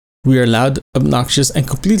We are loud, obnoxious, and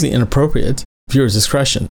completely inappropriate. Viewer's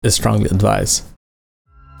discretion is strongly advised.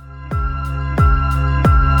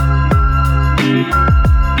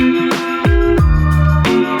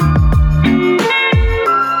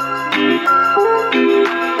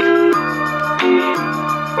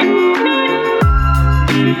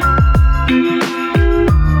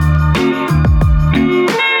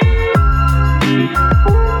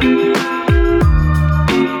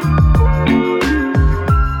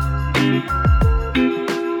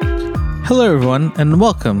 Hello everyone and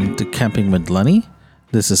welcome to Camping with Lenny.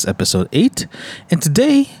 This is episode 8 and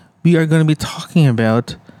today we are going to be talking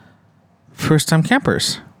about first-time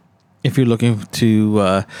campers. If you're looking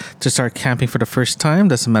to start camping for the first time,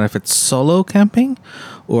 doesn't matter if it's solo camping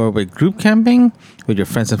or with group camping with your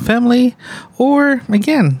friends and family, or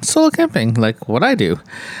again, solo camping like what I do.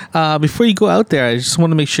 Before you go out there, I just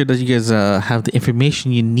want to make sure that you guys have the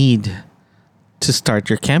information you need to start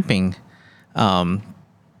your camping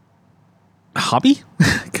hobby.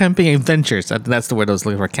 Camping adventures, that's the word I was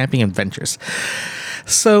looking for. Camping adventures.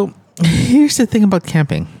 So here's the thing about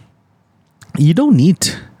camping. You don't need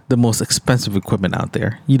the most expensive equipment out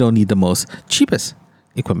there. You don't need the most cheapest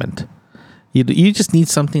equipment. You just need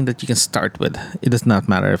something that you can start with. It does not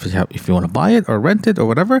matter if you want to buy it or rent it or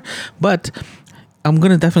whatever. But I'm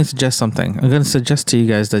going to definitely suggest something. I'm going to suggest to you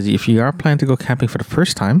guys that if you are planning to go camping for the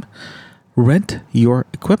first time, rent your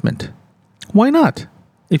equipment. Why not?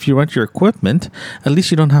 If you rent your equipment, at least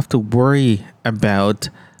you don't have to worry about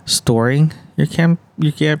storing your camp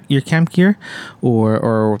gear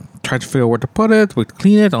or try to figure out where to put it, where to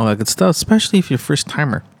clean it, all that good stuff, especially if you're a first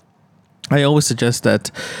timer. I always suggest that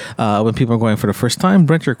when people are going for the first time,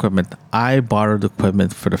 rent your equipment. I borrowed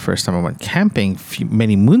equipment for the first time I went camping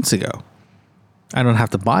many moons ago. I don't have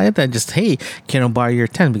to buy it. I just, hey, can I borrow your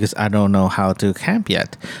tent because I don't know how to camp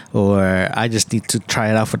yet? Or I just need to try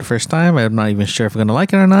it out for the first time. I'm not even sure if I'm going to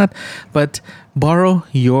like it or not. But borrow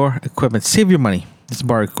your equipment. Save your money. Just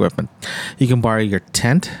borrow equipment. You can borrow your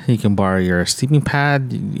tent. You can borrow your sleeping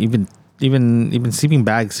pad. Even sleeping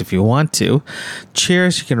bags if you want to.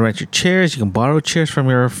 Chairs. You can rent your chairs. You can borrow chairs from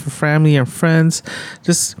your family and friends.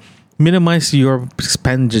 Just minimize your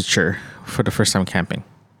expenditure for the first time camping.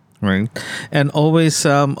 Right, and always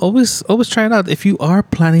try it out. If you are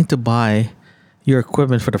planning to buy your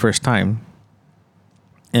equipment for the first time,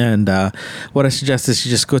 and what I suggest is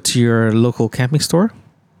you just go to your local camping store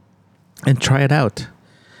and try it out.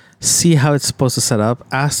 See how it's supposed to set up.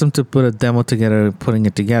 Ask them to put a demo together,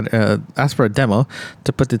 ask for a demo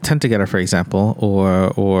to put the tent together, for example,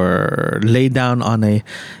 or lay down on a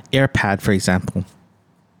air pad, for example.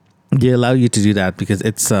 They allow you to do that because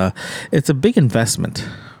it's a big investment.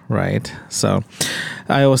 Right. So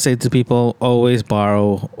I always say to people, always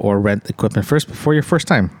borrow or rent equipment first before your first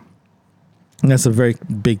time. And that's a very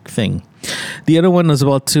big thing. The other one as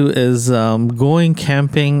well, too, is going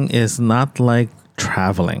camping is not like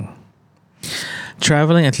traveling.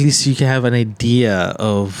 Traveling, at least you can have an idea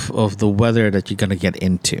of the weather that you're going to get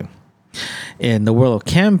into. In the world of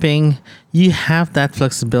camping, you have that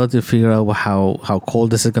flexibility to figure out how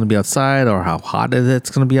cold this is going to be outside or how hot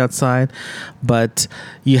it's going to be outside, but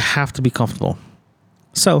you have to be comfortable.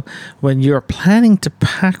 So when you're planning to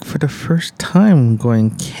pack for the first time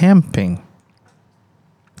going camping,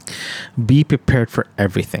 be prepared for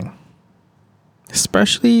everything.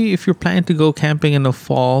 Especially if you're planning to go camping in the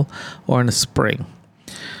fall or in the spring.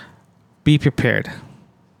 Be prepared.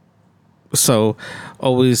 So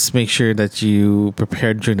always make sure that you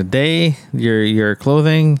prepare during the day, your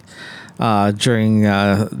clothing, during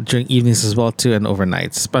evenings as well too, and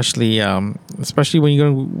overnights, especially when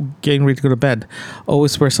you're getting ready to go to bed.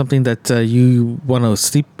 Always wear something that you want to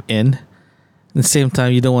sleep in. At the same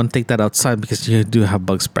time, you don't want to take that outside because you do have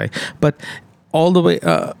bug spray. But all the way,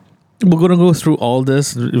 we're going to go through all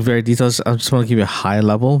this very details. I just want to give you a high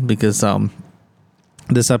level because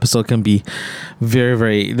this episode can be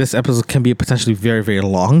potentially very, very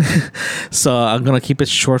long. So I'm going to keep it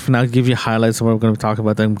short for now, give you highlights of what we're going to be talking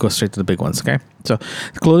about, then go straight to the big ones, okay? So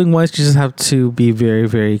clothing wise, you just have to be very,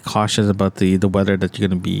 very cautious about the weather that you're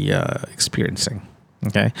going to be experiencing,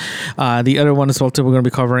 okay? The other one as well too we're going to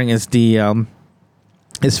be covering is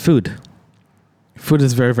is food. Food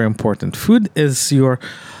is very, very important. Food is your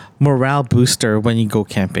morale booster when you go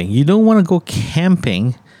camping. You don't want to go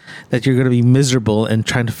camping that you're going to be miserable and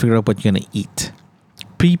trying to figure out what you're going to eat.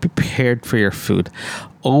 Be prepared for your food.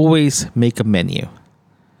 Always make a menu.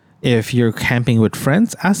 If you're camping with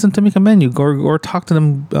friends, ask them to make a menu or talk to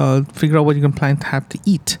them, figure out what you're going to plan to have to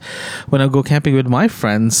eat. When I go camping with my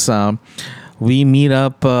friends, We meet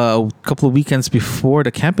up a couple of weekends before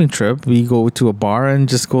the camping trip. We go to a bar and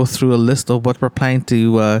just go through a list of what we're planning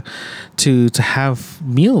to have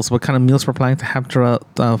meals. What kind of meals we're planning to have throughout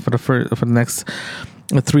for the next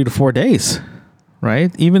 3 to 4 days,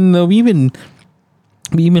 right? Even though we even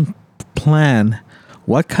plan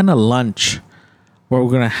what kind of lunch we're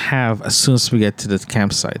gonna have as soon as we get to the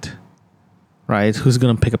campsite. Right? Who's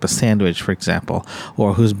going to pick up a sandwich, for example,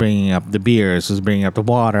 or who's bringing up the beers, who's bringing up the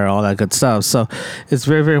water, all that good stuff. So it's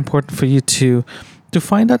very, very important for you to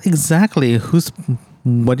find out exactly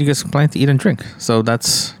what you guys plan to eat and drink. So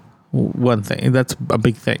that's one thing. That's a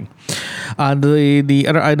big thing. The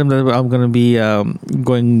other item that I'm going to be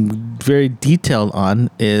going very detailed on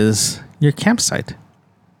is your campsite.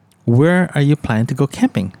 Where are you planning to go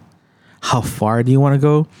camping? How far do you want to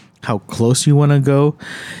go? How close you want to go?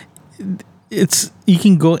 You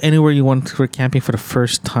can go anywhere you want for camping for the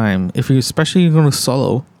first time. Especially you're going to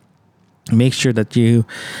solo, make sure that you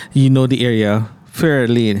know the area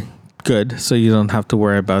fairly good, so you don't have to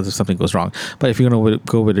worry about if something goes wrong. But if you're going to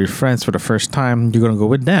go with your friends for the first time, you're going to go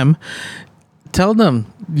with them.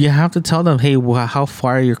 You have to tell them, hey, how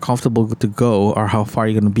far you're comfortable to go, or how far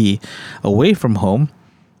you're going to be away from home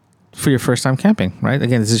for your first time camping, right?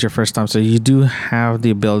 Again, this is your first time, so you do have the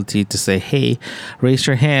ability to say, hey, raise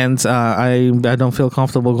your hands. I don't feel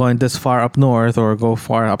comfortable going this far up north, or go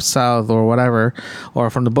far up south, or whatever, or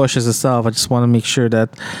from the bushes itself. I just want to make sure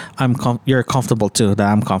that you're comfortable too, that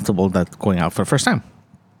I'm comfortable that going out for the first time.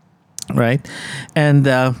 Right. And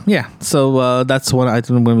so that's one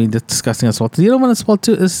item I'm going to be discussing as well. The other one as well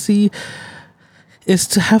too is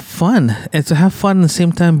to have fun, and to have fun at the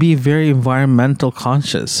same time be very environmental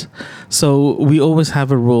conscious. So we always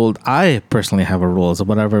have a rule. I personally have a rule. So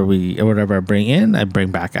whatever I bring in, I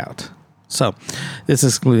bring back out. So this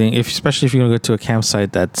is including especially if you're going to go to a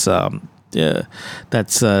campsite that you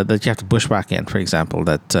have to bushwhack in, for example,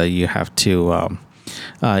 that you have to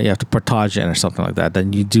portage in or something like that,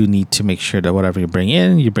 then you do need to make sure that whatever you bring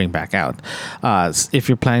in, you bring back out. If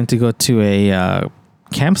you're planning to go to a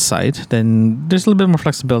campsite, then there's a little bit more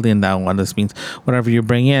flexibility in that one. This means whatever you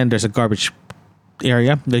bring in, there's a garbage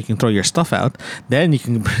area that you can throw your stuff out. Then you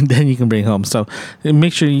can bring home. So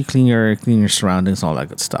make sure you clean your surroundings and all that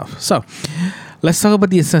good stuff. So let's talk about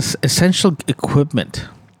the essential equipment.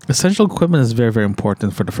 Essential equipment is very, very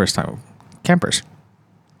important for the first time campers.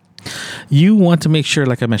 You want to make sure,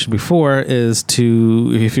 like I mentioned before,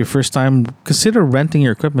 if you're first time, consider renting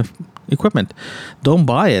your equipment. Don't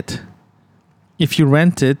buy it. If you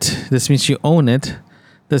rent it, this means you own it.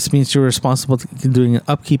 This means you're responsible for doing an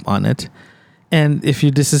upkeep on it. And if you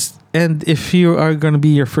are going to be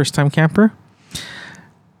your first time camper,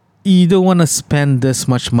 you don't want to spend this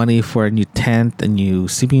much money for a new tent, a new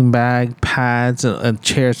sleeping bag, pads, and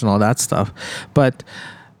chairs, and all that stuff. But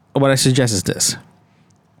what I suggest is this: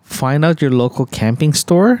 find out your local camping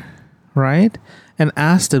store, right, and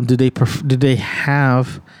ask them, do they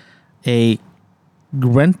have a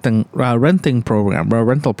rental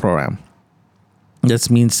program. This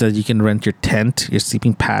means that you can rent your tent, your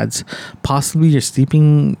sleeping pads, possibly your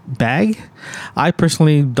sleeping bag. I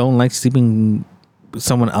personally don't like sleeping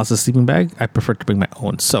someone else's sleeping bag. I prefer to bring my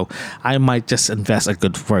own, so I might just invest a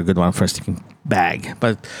good one for a sleeping bag.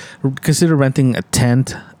 But consider renting a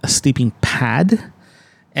tent, a sleeping pad,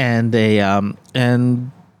 and a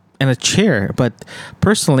chair. But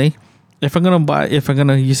personally, if I'm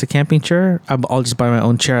gonna use a camping chair, I'll just buy my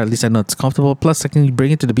own chair. At least I know it's comfortable. Plus, I can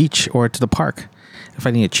bring it to the beach or to the park if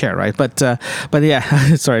I need a chair, right? But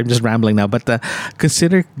yeah, sorry, I'm just rambling now. But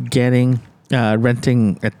consider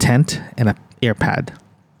renting a tent and a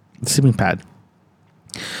sleeping pad,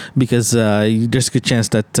 because there's a good chance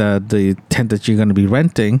that the tent that you're going to be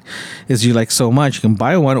renting is you like so much, you can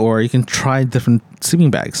buy one, or you can try different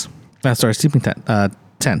sleeping bags. Sleeping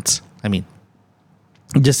tents. I mean,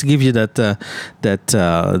 just to give you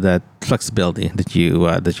that flexibility that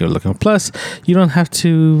you're looking for. Plus, you don't have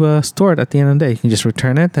to store it at the end of the day. You can just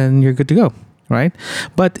return it and you're good to go, right?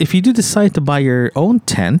 But if you do decide to buy your own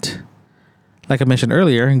tent, like I mentioned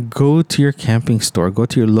earlier, go to your camping store, go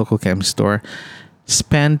to your local camping store,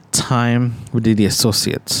 spend time with the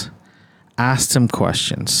associates, ask them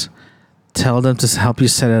questions, tell them to help you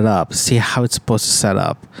set it up, see how it's supposed to set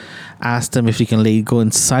up, ask them if you can go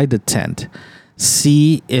inside the tent.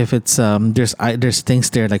 See if it's there's things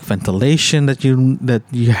there like ventilation that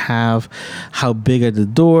you have, how big are the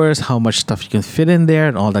doors, how much stuff you can fit in there,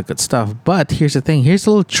 and all that good stuff. But here's the thing. Here's a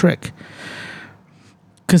little trick.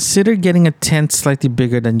 Consider getting a tent slightly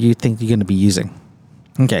bigger than you think you're going to be using.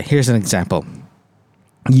 Okay, here's an example.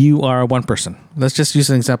 you are one person. Let's just use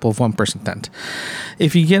an example of one person tent.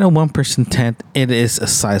 If you get a one person tent, it is the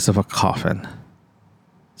size of a coffin.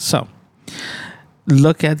 So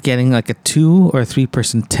look at getting like a 2 or 3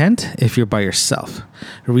 person tent if you're by yourself.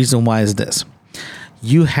 The reason why is this: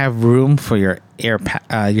 you have room for your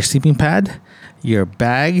your sleeping pad, your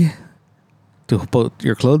bag to put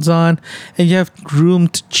your clothes on, and you have room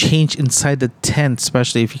to change inside the tent,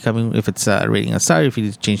 especially if it's raining outside, if you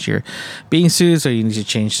need to change your bathing suits, or you need to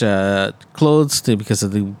change clothes because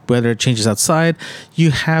of the weather changes outside.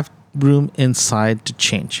 You have room inside to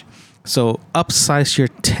change. So upsize your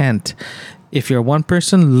tent. If you're one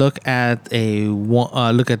person, look at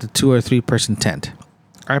the 2 or 3 person tent.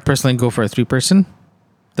 I personally go for a 3 person.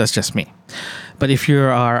 That's just me. But if you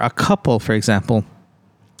are a couple, for example,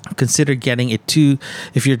 consider getting a 2.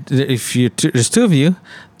 If there's 2 of you,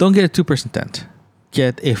 don't get a 2 person tent.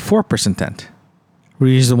 Get a 4 person tent.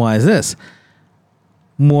 Reason why is this: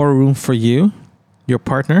 more room for you, your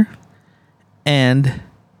partner, and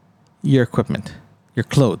your equipment, your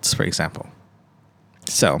clothes, for example.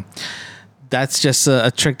 So that's just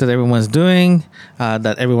a trick that everyone's doing,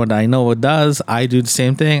 that everyone that I know does. I do the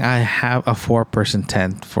same thing. I have a 4 person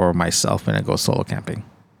tent for myself when I go solo camping.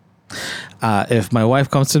 If my wife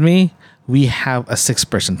comes with me, we have a 6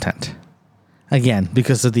 person tent. Again,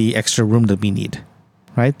 because of the extra room that we need,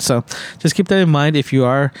 right? So just keep that in mind. If you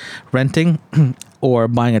are renting or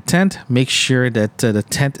buying a tent, make sure that the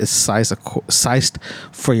tent is sized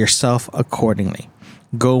for yourself accordingly.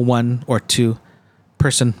 Go 1 or 2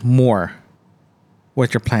 person more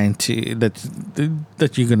what you're planning to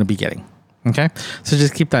that you're going to be getting. Okay, so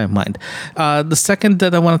just keep that in mind. The second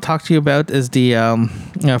that I want to talk to you about is the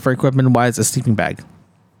for equipment wise, a sleeping bag.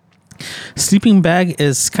 Sleeping bag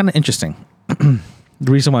is kind of interesting. The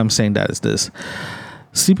reason why I'm saying that is this: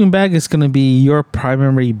 sleeping bag is going to be your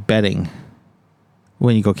primary bedding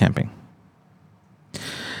when you go camping.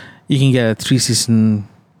 You can get a 3-season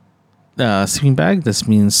sleeping bag. This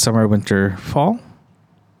means summer, winter, fall,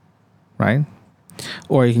 right?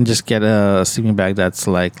 Or you can just get a sleeping bag that's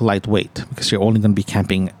like lightweight, because you're only going to be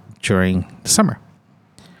camping during the summer.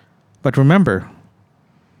 But remember,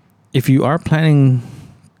 if you are planning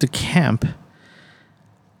to camp,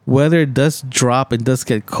 weather does drop, it does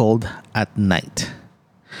get cold at night.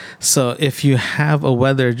 So if you have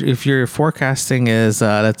if your forecasting is,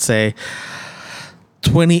 let's say,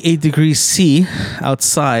 28 degrees C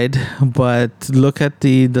outside, but look at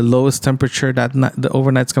the lowest temperature that the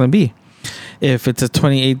overnight's going to be. If it's a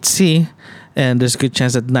 28 C, and there's a good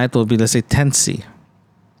chance that night will be, let's say, 10 C,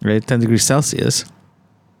 right? 10 degrees Celsius.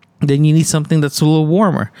 Then you need something that's a little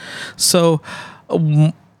warmer. So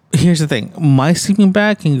here's the thing. My sleeping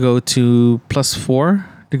bag can go to +4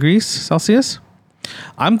 degrees Celsius.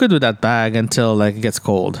 I'm good with that bag until like it gets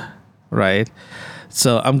cold, right?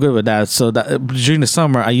 So I'm good with that. So that during the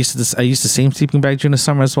summer, I use the same sleeping bag during the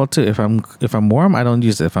summer as well too. If I'm warm, I don't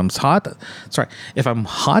use it. If I'm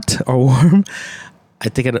hot or warm, I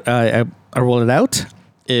take it. I roll it out.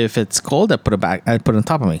 If it's cold, I put it back. I put it on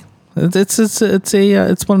top of me.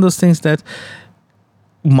 It's one of those things that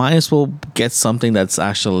might as well get something that's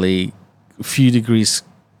actually a few degrees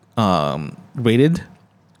rated.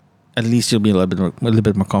 At least you'll be a little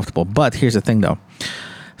bit more comfortable. But here's the thing, though.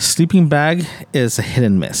 Sleeping bag is a hit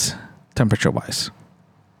and miss, temperature-wise.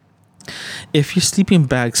 If your sleeping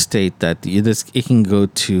bag state that it can go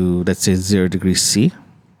to, let's say, 0 degrees C,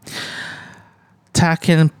 tack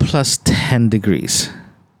in +10 degrees.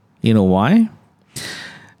 You know why?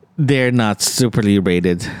 They're not superly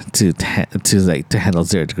rated to handle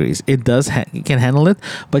 0 degrees. It can handle it,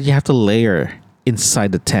 but you have to layer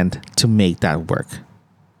inside the tent to make that work.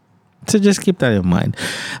 So just keep that in mind.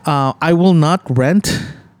 I will not rent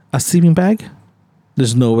a sleeping bag.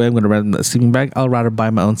 There's no way I'm going to rent a sleeping bag. I'll rather buy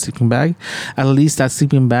my own sleeping bag. At least that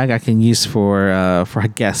sleeping bag I can use for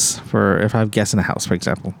guests, for if I have guests in the house, for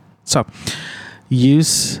example. So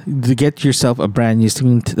get yourself a brand new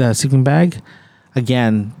sleeping bag.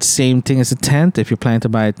 Again, same thing as a tent. If you're planning to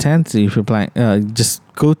buy a tent, if you're just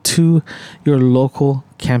go to your local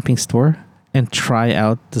camping store and try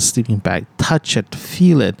out the sleeping bag. Touch it,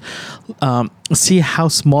 feel it, see how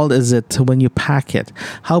small is it when you pack it.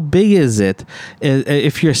 How big is it?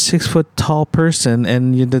 If you're a 6 foot tall person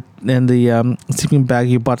and the sleeping bag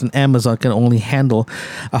you bought on Amazon can only handle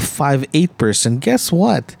a 5'8" person, guess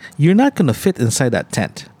what? You're not gonna fit inside that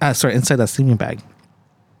inside that sleeping bag.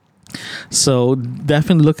 So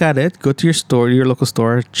definitely look at it. Go to your local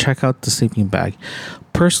store, check out the sleeping bag.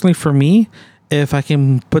 Personally, for me, if I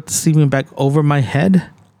can put the sleeping bag over my head,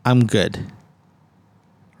 I'm good.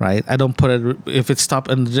 Right? I don't put it, if it's stopped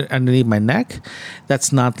underneath my neck,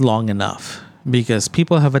 that's not long enough. because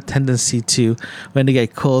people have a tendency to, when they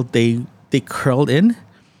get cold, they curl in,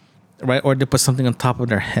 right? Or they put something on top of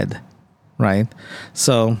their head, right?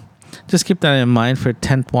 So just keep that in mind for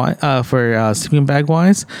sleeping bag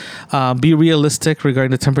wise. Be realistic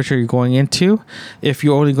regarding the temperature you're going into. If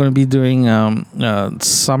you're only going to be doing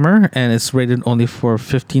summer and it's rated only for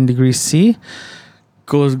 15 degrees C,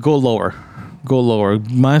 go lower. Go lower.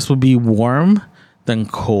 Might as well be warm than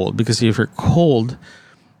cold, because if you're cold,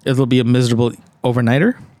 it'll be a miserable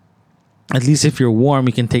overnighter. At least if you're warm,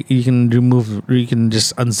 you can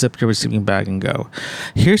just unzip your sleeping bag and go.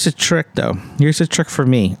 Here's a trick though. Here's a trick for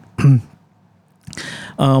me.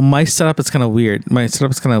 My setup is kind of weird. My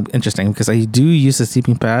setup is kind of interesting because I do use a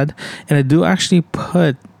sleeping pad, and I do actually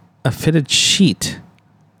put a fitted sheet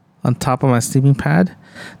on top of my sleeping pad.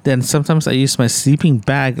 Then sometimes I use my sleeping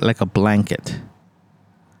bag like a blanket.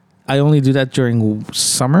 I only do that during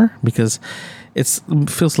summer because it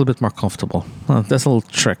feels a little bit more comfortable. That's a little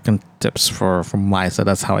trick and tips for my side.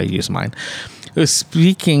 That's how I use mine.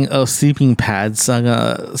 Speaking of sleeping pads,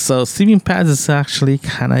 so sleeping pads is actually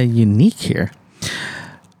kind of unique here.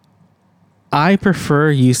 I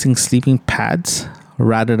prefer using sleeping pads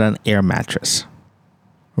rather than air mattress.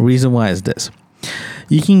 Reason why is this.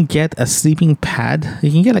 You can get a sleeping pad.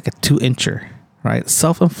 You can get like a 2-incher, right?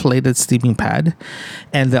 Self-inflated sleeping pad,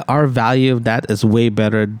 and the R value of that is way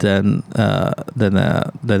better than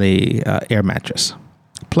a air mattress.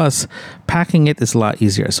 Plus, packing it is a lot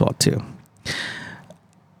easier as well too.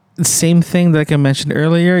 Same thing like I mentioned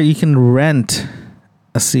earlier. You can rent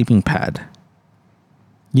a sleeping pad.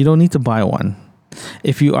 You don't need to buy one.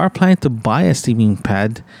 If you are planning to buy a sleeping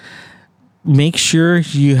pad, make sure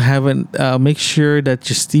that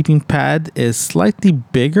your sleeping pad is slightly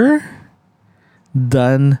bigger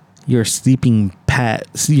than your sleeping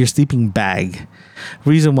bag.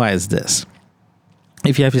 Reason why is this.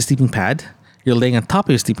 If you have your sleeping pad, you're laying on top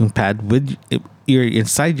of your sleeping pad you're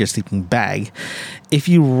inside your sleeping bag. If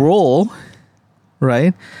you roll,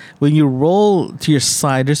 right, when you roll to your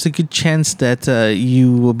side, there's a good chance that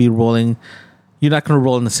you will be rolling. You're not going to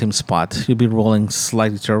roll in the same spot. You'll be rolling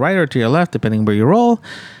slightly to your right or to your left, depending where you roll.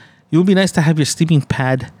 It would be nice to have your sleeping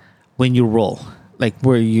pad when you roll, like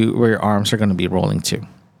where your arms are going to be rolling to.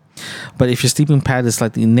 But if your sleeping pad is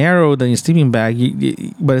slightly narrow than your sleeping bag,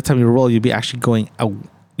 by the time you roll, you'll be actually going out.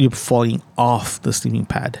 You're falling off the sleeping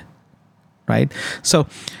pad, right? So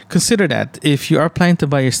consider that. If you are planning to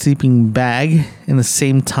buy your sleeping bag in the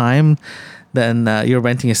same time, then you're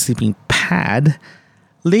renting a sleeping pad.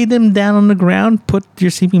 Lay them down on the ground, put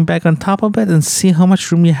your sleeping bag on top of it, and see how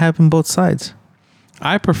much room you have in both sides.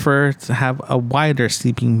 I prefer to have a wider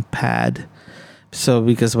sleeping pad. So,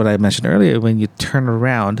 because what I mentioned earlier, when you turn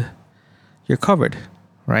around, you're covered,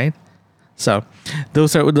 right? So,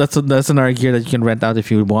 that's another gear that you can rent out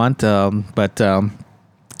if you want. But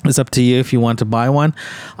it's up to you if you want to buy one.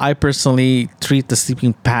 I personally treat the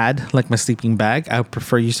sleeping pad like my sleeping bag. I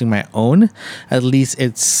prefer using my own. At least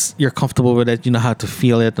you're comfortable with it. You know how to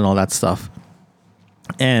feel it and all that stuff.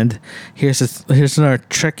 And here's another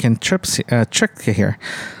trick and tips here.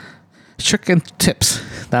 Trick and tips.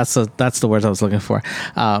 That's the words I was looking for.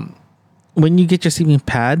 When you get your sleeping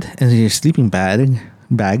pad and your sleeping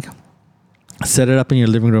bag, set it up in your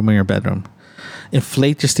living room or your bedroom.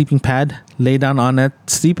 Inflate your sleeping pad, lay down on it,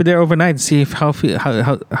 sleep there overnight, see how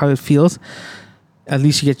it feels. At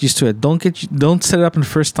least you get used to it. Don't set it up in the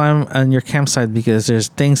first time on your campsite, because there's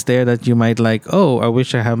things there that you might like. Oh, I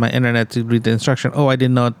wish I had my internet to read the instruction. Oh, I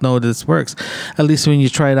did not know this works. At least when you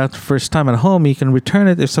try it out the first time at home, you can return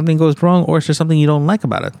it if something goes wrong or if there's something you don't like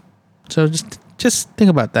about it. So just think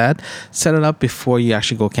about that. Set it up before you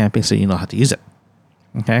actually go camping so you know how to use it.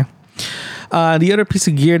 Okay. The other piece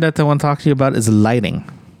of gear that I want to talk to you about is lighting.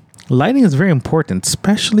 Lighting is very important,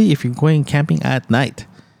 especially if you're going camping at night.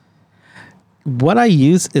 What I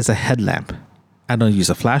use is a headlamp. I don't use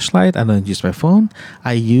a flashlight. I don't use my phone.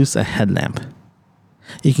 I use a headlamp.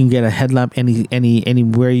 You can get a headlamp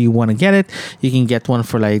anywhere you want to get it. You can get one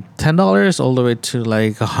for like $10 all the way to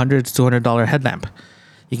like $100 to $200 headlamp.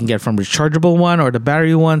 You can get from rechargeable one or the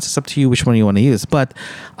battery ones. It's up to you which one you want to use. But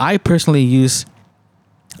I personally use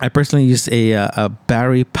a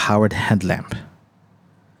battery-powered headlamp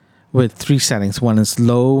with 3 settings.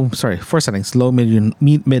 Four settings: low, medium,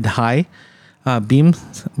 mid, high beam,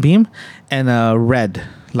 and a red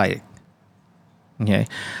light. Okay.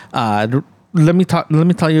 Let me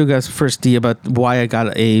tell you guys first about why I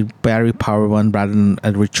got a battery-powered one rather than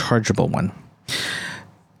a rechargeable one.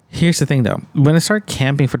 Here's the thing, though. When I started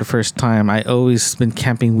camping for the first time, I always been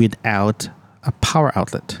camping without a power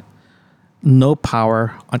outlet. No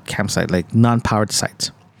power on campsite, like non-powered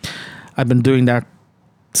sites. I've been doing that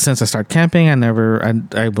since I started camping,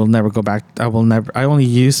 I will never go back. I only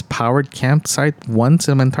use powered campsite once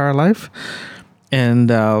in my entire life.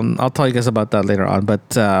 And I'll tell you guys about that later on. But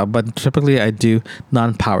typically I do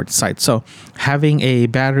non-powered sites. So having a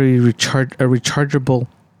rechargeable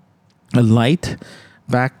light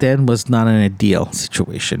back then was not an ideal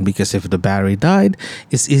situation, because if the battery died,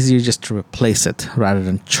 it's easier just to replace it rather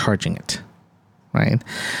than charging it, right?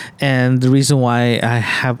 And the reason why I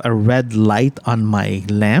have a red light on my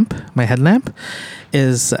headlamp,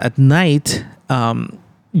 is at night,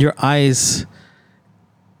 your eyes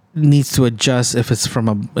needs to adjust if it's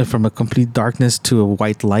from a complete darkness to a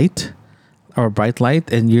white light or a bright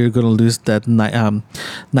light, and you're going to lose that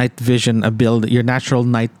night vision ability, your natural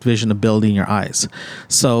night vision ability in your eyes.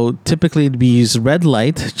 So typically we use red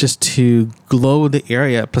light just to glow the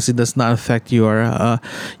area, plus it does not affect your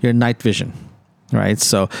night vision. Right,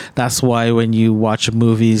 so that's why when you watch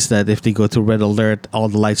movies, that if they go to red alert, all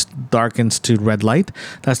the lights darkens to red light.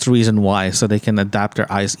 That's the reason why, so they can adapt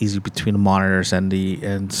their eyes easy between the monitors and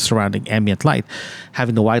the surrounding ambient light.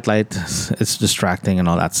 Having the white light, it's distracting and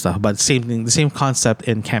all that stuff. But same thing, the same concept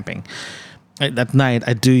in camping. At night,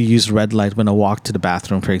 I do use red light when I walk to the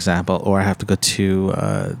bathroom, for example, or I have to go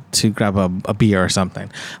to grab a beer or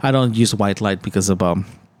something. I don't use white light because of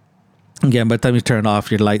again, by the time you turn it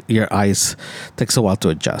off, your eyes takes a while to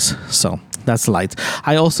adjust. So that's light.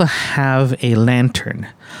 I also have a lantern.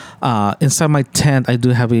 Inside my tent, I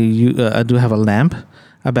do have a lamp,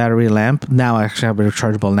 a battery lamp. Now I actually have a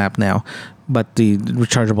rechargeable lamp now, but the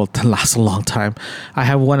rechargeable lasts a long time. I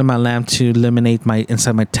have one in my lamp to illuminate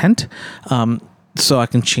inside my tent, so I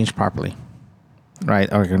can change properly.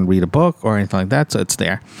 Right, or I can read a book or anything like that, so it's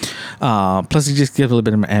there. Plus, you just give a little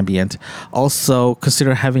bit of ambient. Also,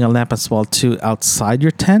 consider having a lamp as well too outside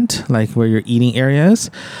your tent, like where your eating area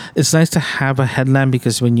is. It's nice to have a headlamp,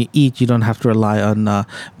 because when you eat, you don't have to rely on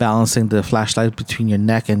balancing the flashlight between your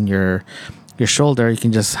neck and your shoulder. You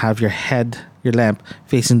can just have your lamp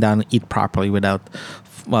facing down and eat properly without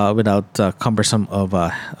cumbersome of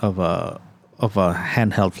a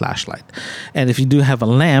handheld flashlight. And if you do have a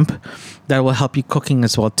lamp, that will help you cooking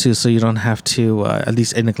as well too, so you don't have to at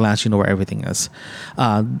least in a glance you know where everything is.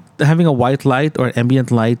 Having a white light or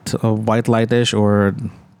ambient light, or white lightish, or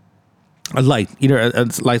a light, either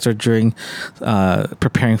lights are during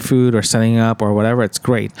preparing food or setting up or whatever, it's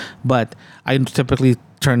great. But I typically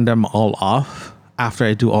turn them all off after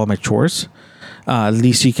I do all my chores. At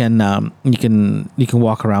least you can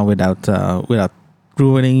walk around without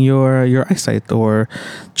ruining your eyesight, or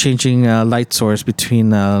changing light source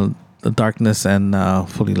between the darkness and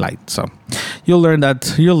fully light. So you'll learn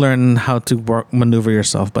how to maneuver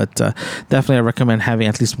yourself. But definitely I recommend having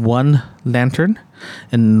at least one lantern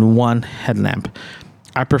and one headlamp.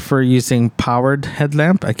 I prefer using powered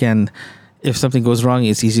headlamp. Again, if something goes wrong,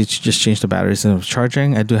 it's easy to just change the batteries instead of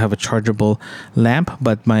charging. I do have a chargeable lamp,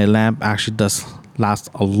 but my lamp actually does last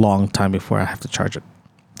a long time before I have to charge it.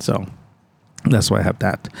 So that's why I have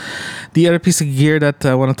that. The other piece of gear that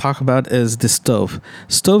I want to talk about is the stove.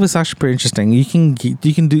 Stove is actually pretty interesting. You can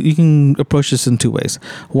approach this in two ways.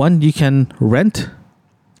 One, you can rent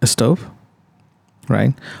a stove,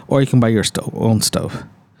 right? Or you can buy your own stove.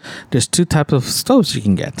 There's two types of stoves you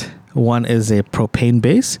can get. One is a propane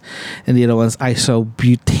base, and the other one is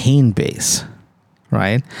isobutane base,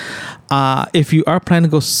 right? If you are planning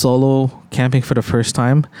to go solo camping for the first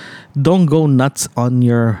time, don't go nuts on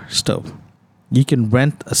your stove. You can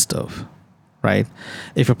rent a stove, right?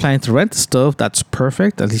 If you're planning to rent a stove, that's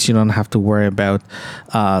perfect. At least you don't have to worry about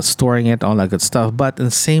storing it, all that good stuff. But at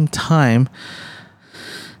the same time,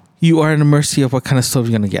 you are in the mercy of what kind of stove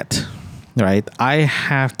you're going to get, right? I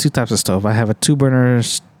have two types of stove. I have a 2-burner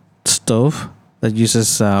stove that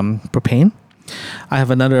uses propane. I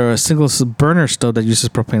have another single burner stove that uses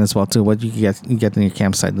propane as well too. What you get in your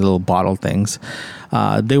campsite, the little bottle things.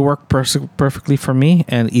 They work perfectly for me,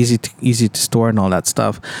 and easy to store and all that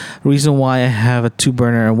stuff. Reason why I have a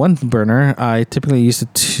 2-burner and 1-burner, I typically use a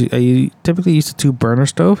 2-burner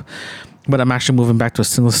stove, but I'm actually moving back to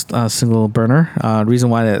a single burner. Reason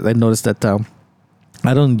why I noticed that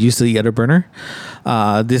I don't use the other burner.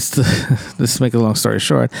 This to make a long story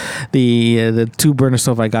short, the 2-burner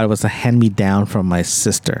stove I got was a hand-me-down from my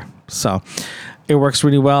sister. So it works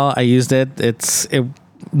really well. I used it.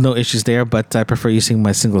 No issues there, but I prefer using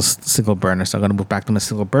my single burner. So I'm going to move back to my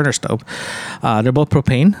single burner stove. They're both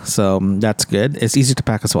propane, so that's good. It's easy to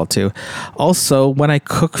pack as well too. Also, when I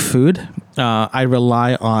cook food, I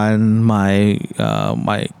rely on my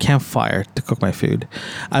campfire to cook my food.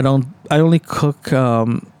 I only cook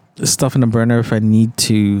stuff in the burner if I need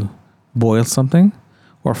to boil something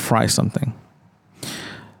or fry something.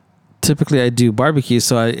 typically I do barbecue,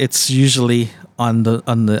 so it's usually on the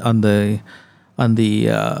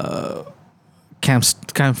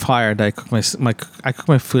campfire that I cook I cook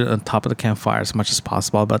my food on top of the campfire as much as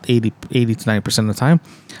possible. About 80 to 90% of the time,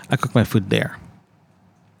 I cook my food there.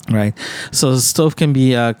 Right, so the stove can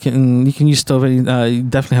be you can use stove. You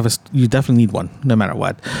definitely need one no matter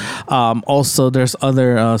what. Also, there's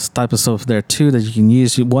other type of stove there too that you can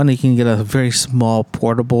use. One, you can get a very small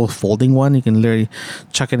portable folding one. You can literally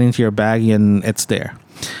chuck it into your bag and it's there.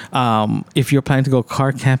 If you're planning to go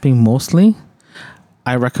car camping, mostly,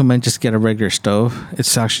 I recommend just get a regular stove.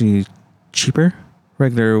 It's actually cheaper.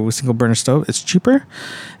 Regular single burner stove. It's cheaper,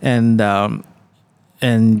 and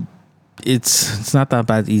it's not that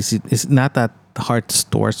bad easy. It's not that hard to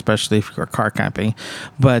store, especially if you're car camping.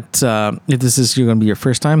 But if this is you're going to be your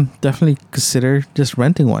first time, definitely consider just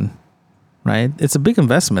renting one. Right? It's a big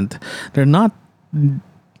investment. They're not.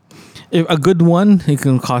 If a good one, it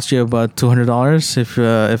can cost you about $200. If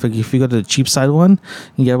you go to the cheap side one,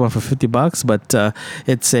 you can get one for $50. But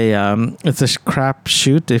it's a crap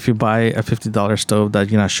shoot if you buy a $50 stove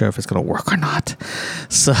that you're not sure if it's going to work or not.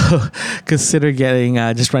 So consider getting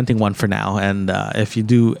just renting one for now. And if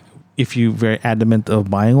you're very adamant of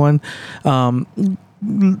buying one,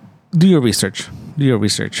 do your research.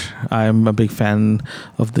 I'm a big fan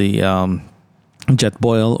of the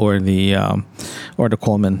Jetboil or the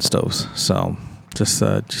Coleman stoves. So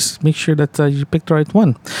just make sure that you pick the right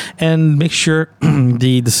one, and make sure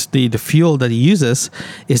the fuel that he uses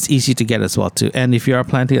is easy to get as well too. And if you are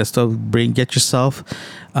planning a stove, get yourself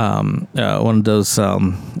one of those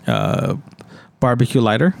barbecue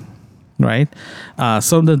lighter. Right,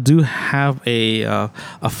 some of them do have a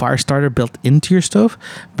fire starter built into your stove,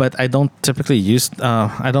 but I don't typically use.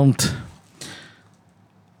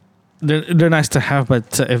 They're nice to have,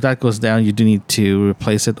 but if that goes down, you do need to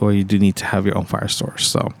replace it, or you do need to have your own fire source.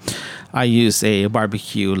 So I use a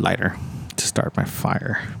barbecue lighter to start my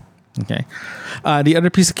fire. Okay. The other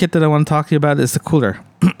piece of kit that I want to talk to you about is the cooler.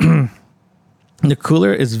 The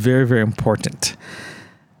cooler is very, very important.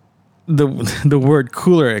 The word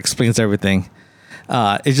cooler explains everything.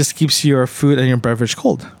 It just keeps your food and your beverage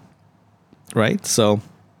cold. Right? So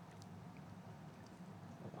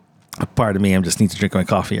pardon me, I just need to drink my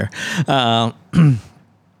coffee here. I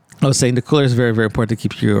was saying the cooler is very, very important to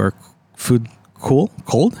keep your food cool,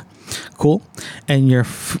 and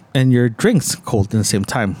your drinks cold at the same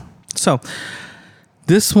time. So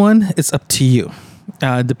this one is up to you,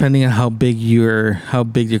 depending on how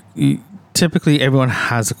big typically everyone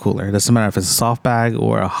has a cooler. It doesn't matter if it's a soft bag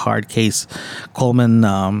or a hard case Coleman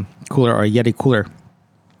cooler or a Yeti cooler.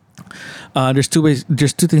 There's two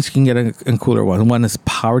things you can get in cooler. One is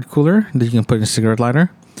powered cooler that you can put in a cigarette lighter,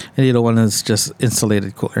 and the other one is just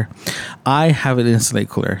insulated cooler. I have an insulated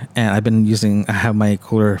cooler, and I have my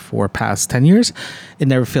cooler for past 10 years. It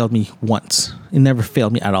never failed me once. It never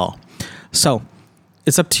failed me at all. So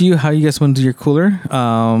it's up to you how you guys want to do your cooler.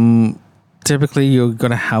 Typically, you're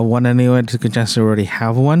going to have one anyway. You can just already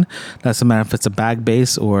have one. Doesn't matter if it's a bag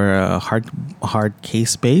base or a hard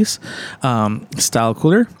case base style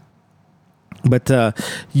cooler. But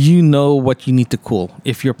you know what you need to cool.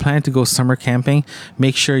 If you're planning to go summer camping,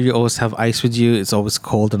 make sure you always have ice with you. It's always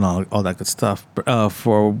cold and all that good stuff.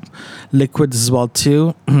 For liquids as well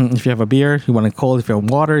too. If you have a beer, you want it cold. If you have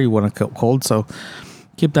water, you want it cold. So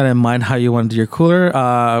keep that in mind how you want to do your cooler.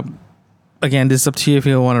 Again, this is up to you if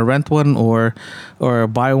you want to rent one or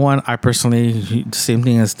buy one. I personally, same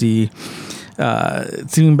thing as the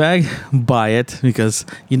steaming bag, buy it, because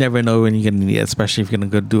you never know when you're going to need it, especially if you're going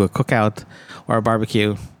to go do a cookout or a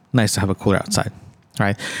barbecue. Nice to have a cooler outside. All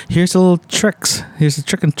right, here's a little tricks. Here's a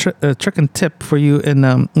trick and tip for you in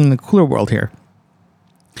the cooler world here.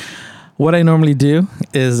 What I normally do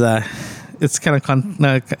is it's kind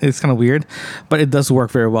of weird, but it does work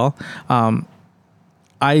very well.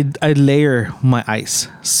 I layer my ice.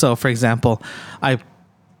 So, for example, I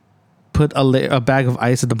put a bag of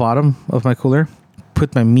ice at the bottom of my cooler,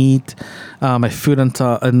 put my meat, my food on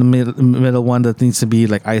top, in the middle one that needs to be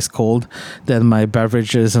like ice cold, then my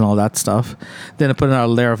beverages and all that stuff. Then I put another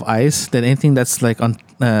layer of ice. Then anything that's like on,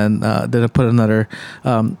 then I put another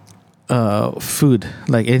food,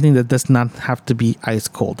 like anything that does not have to be ice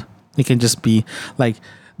cold. It can just be like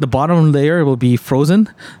the bottom layer will be frozen.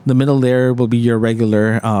 The middle layer will be your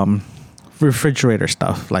regular refrigerator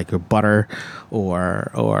stuff, like your butter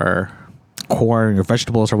or corn or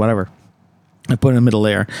vegetables or whatever. I put in the middle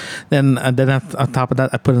layer. Then on top of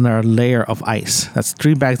that, I put another layer of ice. That's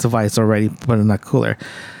 3 bags of ice already put in that cooler.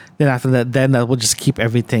 Then after that, that will just keep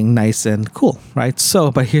everything nice and cool, right?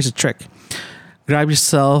 So, but here's a trick. Grab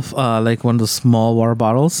yourself like one of those small water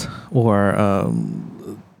bottles or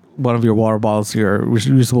one of your water bottles, your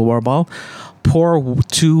reusable water bottle,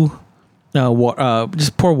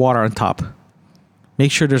 just pour water on top.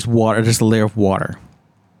 Make sure there's water, there's a layer of water.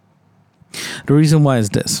 The reason why is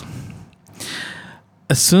this.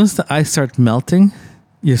 As soon as the ice starts melting,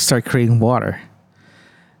 you start creating water.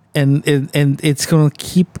 And it's going to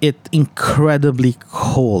keep it incredibly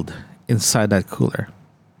cold inside that cooler.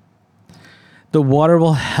 The water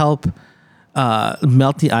will help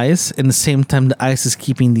melt the ice, and at the same time, the ice is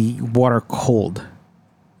keeping the water cold.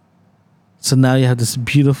 So now you have this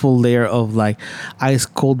beautiful layer of like ice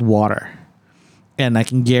cold water. And I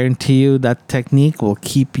can guarantee you that technique will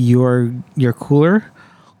keep your cooler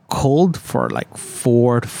cold for like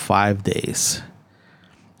 4 to 5 days.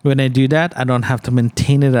 When I do that, I don't have to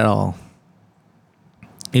maintain it at all.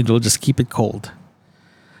 It will just keep it cold.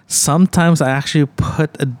 Sometimes I actually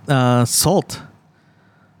put salt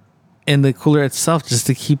in the cooler itself just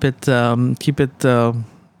to keep it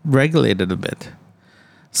regulated a bit.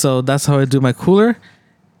 So that's how I do my cooler.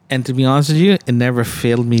 And to be honest with you, it never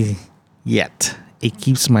failed me yet. It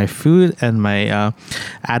keeps my food and my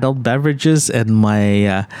adult beverages and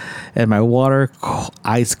my water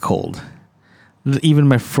ice cold. Even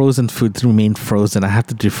my frozen foods remain frozen. I have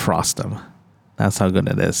to defrost them. That's how good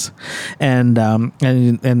it is. And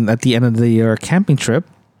at the end of your camping trip,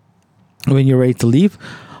 when you're ready to leave,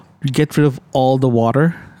 you get rid of all the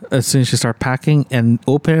water as soon as you start packing and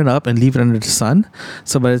open it up and leave it under the sun.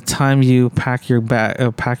 So by the time you pack your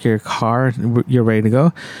car, you're ready to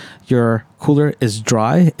go. Your cooler is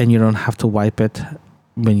dry and you don't have to wipe it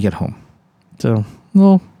when you get home. So,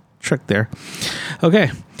 little trick there.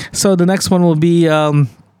 Okay, so the next one will be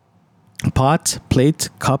pots, plates,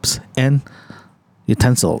 cups, and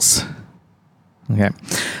utensils. Okay,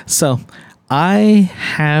 so I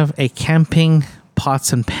have a camping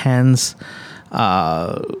pots and pans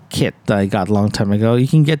kit that I got a long time ago. You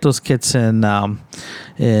can get those kits in Amazon.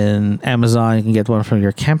 You can get one from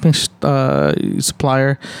your camping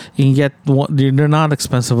supplier. You can get one. They're not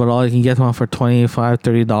expensive at all. You can get one for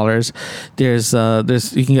 $25-$30. There's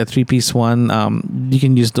you can get 3-piece one. You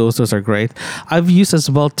can use those. Those are great. I've used as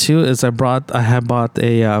well too. Is I have bought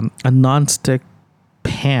a non-stick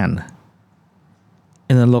pan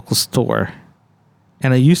in a local store,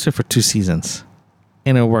 and I used it for 2 seasons.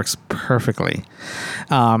 And it works perfectly.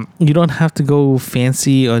 You don't have to go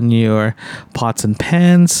fancy on your pots and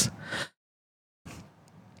pans.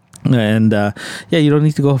 And you don't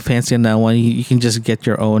need to go fancy on that one. You can just get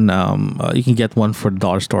your own. You can get one for the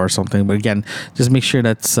dollar store or something. But again, just make sure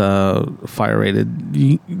that's fire rated.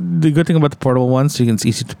 The good thing about the portable ones, it's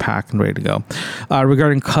easy to pack and ready to go.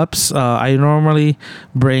 Regarding cups, I normally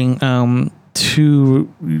bring 2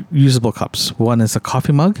 usable cups. One is a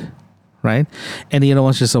coffee mug, right? And the other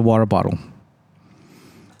one's just a water bottle.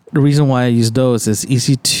 The reason why I use those is it's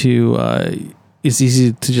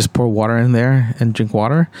easy to just pour water in there and drink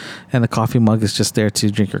water, and the coffee mug is just there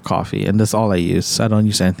to drink your coffee, and that's all I use. I don't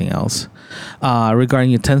use anything else.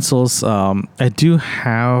 Regarding utensils, I do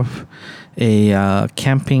have a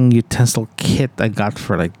camping utensil kit I got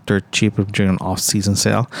for like dirt cheap during an off-season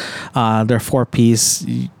sale. They're 4-piece.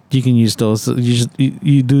 You can use those.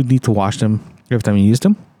 You do need to wash them every time you use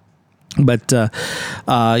them. But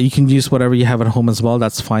you can use whatever you have at home as well.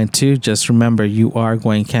 That's fine too. Just remember, you are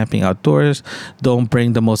going camping outdoors. Don't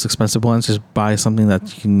bring the most expensive ones. Just buy something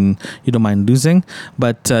that you don't mind losing.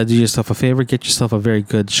 But do yourself a favor. Get yourself a very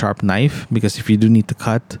good sharp knife, because if you do need to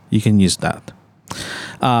cut, you can use that.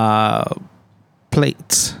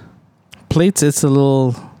 Plates. It's a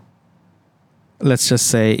little, let's just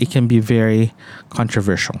say, it can be very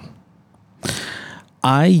controversial.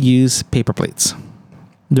 I use paper plates.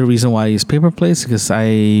 The reason why I use paper plates is because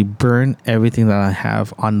I burn everything that I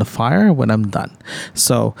have on the fire when I'm done.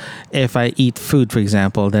 So if I eat food, for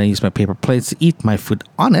example, then I use my paper plates to eat my food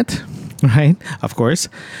on it, right? Of course.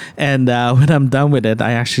 And when I'm done with it,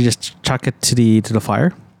 I actually just chuck it to the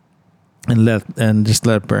fire and just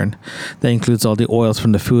let it burn. That includes all the oils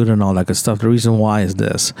from the food and all that good stuff. The reason why is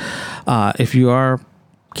this: if you are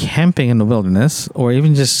camping in the wilderness, or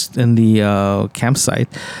even just in the campsite,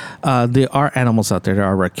 there are animals out there. There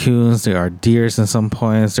are raccoons, there are deers in some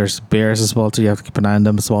points, there's bears as well too. You have to keep an eye on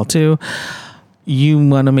them as well too. You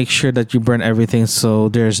want to make sure that you burn everything so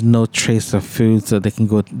there's no trace of food, so they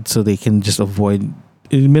can just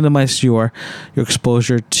minimize your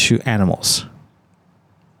exposure to animals,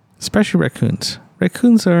 especially raccoons.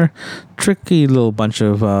 Raccoons are tricky little bunch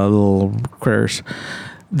of little critters.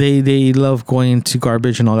 They love going into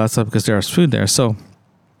garbage and all that stuff because there's food there. So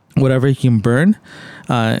whatever you can burn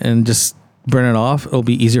and just burn it off, it'll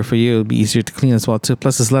be easier for you. It'll be easier to clean as well too.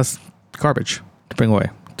 Plus, it's less garbage to bring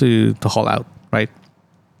away, to haul out, right?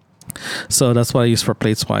 So that's what I use for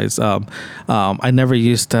plates wise. I never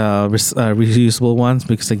used reusable ones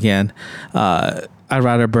because again, I'd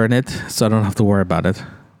rather burn it so I don't have to worry about it,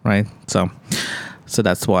 right? So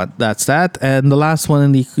that's that. And the last one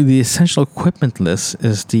in the essential equipment list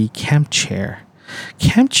is the camp chair.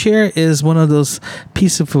 Camp chair is one of those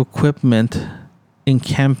pieces of equipment in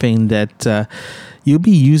camping that you'll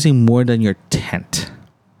be using more than your tent,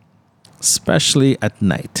 especially at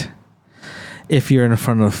night. If you're in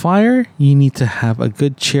front of the fire, you need to have a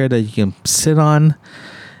good chair that you can sit on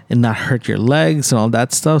and not hurt your legs and all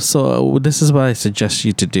that stuff. So this is what I suggest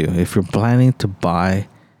you to do if you're planning to buy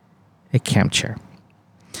a camp chair.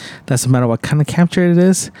 Doesn't matter what kind of camp chair it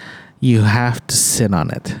is, you have to sit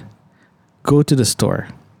on it. Go to the store,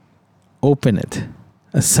 open it,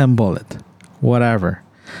 assemble it, whatever.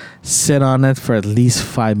 Sit on it for at least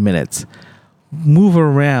 5 minutes. Move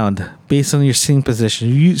around based on your sitting position.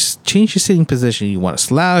 You change your sitting position. You want to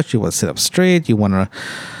slouch, you want to sit up straight, you want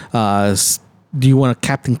to do you want to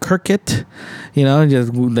Captain Kirk it?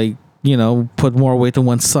 Just like, put more weight on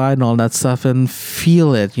one side and all that stuff and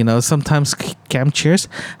feel it. Sometimes camp chairs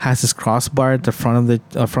has this crossbar at the front of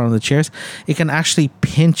the chairs. It can actually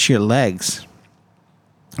pinch your legs.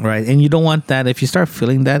 Right. And you don't want that. If you start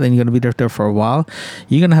feeling that and you're going to be there for a while,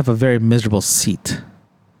 you're going to have a very miserable seat.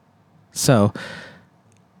 So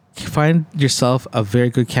find yourself a very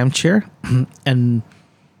good camp chair and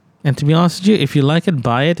to be honest with you, if you like it,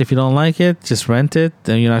 buy it. If you don't like it, just rent it.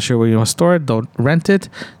 Then you're not sure where you want to store it, don't rent it.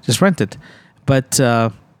 Just rent it. But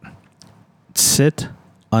sit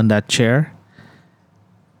on that chair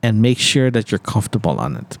and make sure that you're comfortable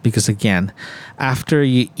on it. Because again, after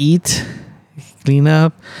you eat, clean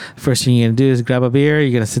up, first thing you're going to do is grab a beer.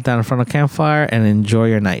 You're going to sit down in front of a campfire and enjoy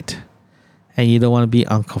your night. And you don't want to be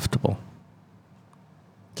uncomfortable.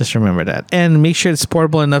 Just remember that. And make sure it's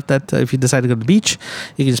portable enough that if you decide to go to the beach,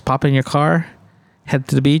 you can just pop it in your car, head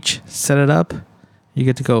to the beach, set it up, you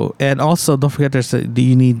get to go. And also, don't forget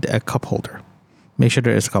you need a cup holder. Make sure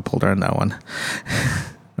there is a cup holder on that one.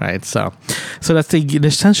 Right, so that's the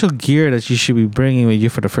essential gear that you should be bringing with you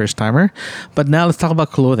for the first timer. But now let's talk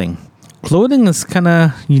about clothing. Clothing is kind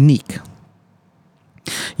of unique.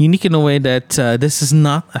 Unique in a way that this is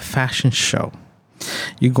not a fashion show.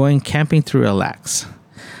 You're going camping to relax.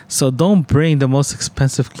 So don't bring the most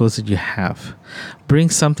expensive clothes that you have. Bring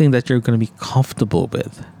something that you're going to be comfortable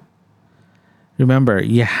with. Remember,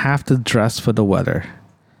 you have to dress for the weather.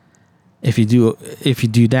 If you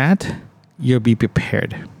do that, you'll be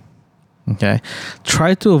prepared. Okay?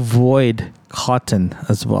 Try to avoid cotton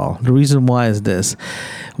as well. The reason why is this.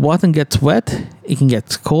 Cotton gets wet, it can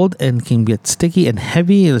get cold, and can get sticky and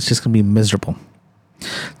heavy, and it's just going to be miserable.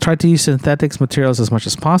 Try to use synthetic materials as much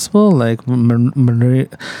as possible, synthetic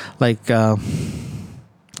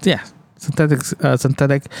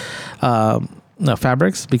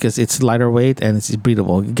fabrics, because it's lighter weight and it's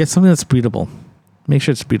breathable. Get something that's breathable. Make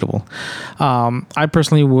sure it's breathable. I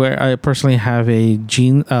personally have a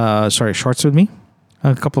shorts with me.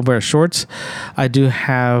 A couple of pair of shorts. I do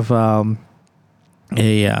have a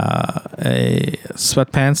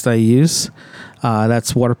sweatpants that I use.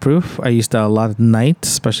 That's waterproof. I use that a lot at night,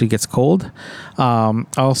 especially it gets cold. I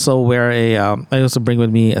also I also bring with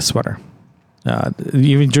me a sweater.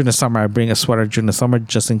 Even during the summer, I bring a sweater during the summer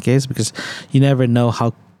just in case, because you never know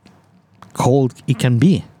how cold it can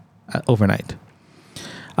be overnight.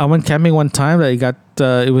 I went camping one time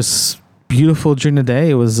that it was beautiful during the day.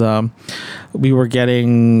 It was, we were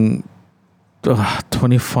getting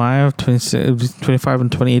 25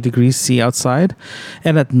 and 28 degrees C outside,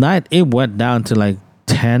 and at night it went down to like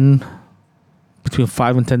between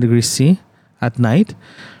 5 and 10 degrees C at night,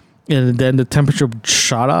 and then the temperature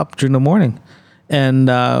shot up during the morning. And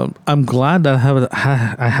I'm glad that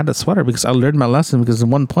I had a sweater, because I learned my lesson, because at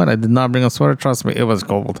one point I did not bring a sweater. Trust me, it was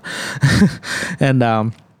cold.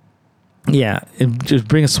 And just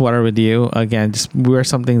bring a sweater with you. Again, just wear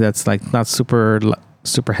something that's like not super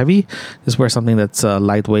heavy. Just wear something that's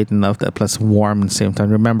lightweight enough, that plus warm at the same time.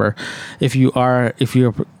 Remember, if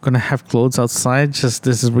you're gonna have clothes outside, just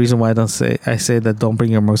this is the reason why I say that don't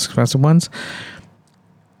bring your most expensive ones.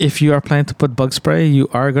 If you are planning to put bug spray, you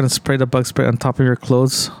are gonna spray the bug spray on top of your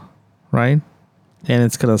clothes, right? And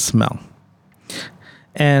it's gonna smell.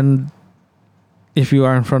 And if you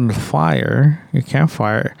are in front of the fire, your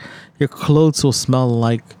campfire, your clothes will smell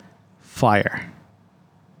like fire.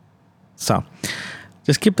 So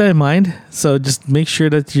just keep that in mind. So just make sure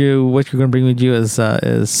that what you're going to bring with you is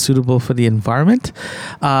suitable for the environment.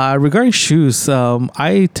 Regarding shoes,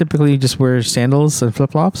 I typically just wear sandals and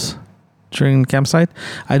flip-flops. during campsite.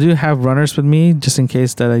 I do have runners with me just in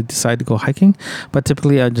case that I decide to go hiking, but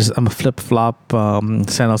typically I'm a flip flop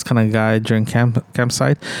sandals kind of guy during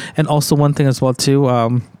campsite. And also one thing as well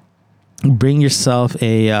too, bring yourself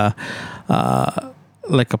a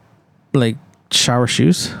like shower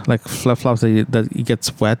shoes, like flip flops that it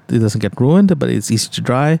gets wet, it doesn't get ruined, but it's easy to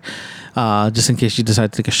dry. Just in case you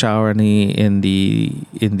decide to take a shower in the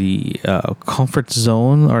comfort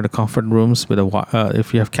zone or the comfort rooms with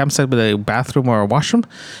if you have campsite with a bathroom or a washroom,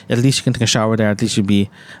 at least you can take a shower there. At least you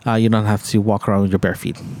don't have to walk around with your bare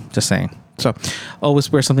feet. Just saying. So always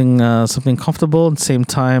wear something comfortable. At the same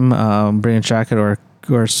time, bring a jacket or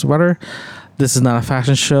a sweater. This is not a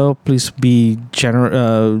fashion show. Please be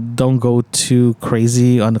generous. Don't go too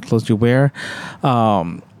crazy on the clothes you wear.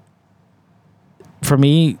 For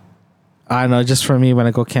me, I know, just for me, when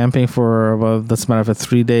I go camping for that's matter of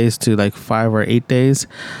 3 days to like 5 or 8 days,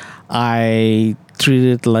 I treat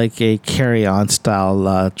it like a carry-on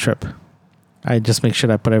style trip. I just make sure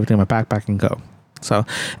that I put everything in my backpack and go. So,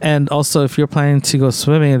 and also if you're planning to go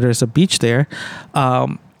swimming and there's a beach there,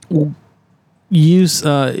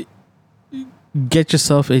 get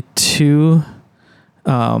yourself a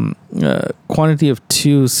quantity of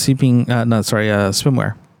 2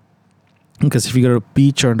 swimwear. Because if you go to the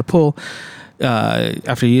beach or in the pool,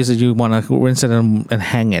 after you use it, you want to rinse it and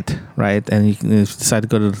hang it, right? And if you decide to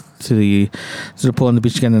go to the pool and the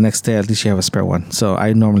beach again the next day, at least you have a spare one. So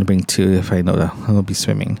I normally bring 2 if I know that I'm gonna be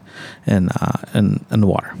swimming in the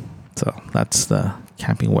water. So that's the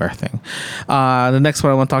camping wear thing. The next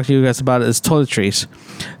one I want to talk to you guys about is toiletries.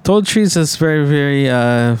 Toiletries is very, very,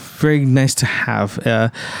 very nice to have.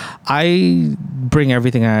 I bring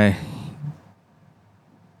everything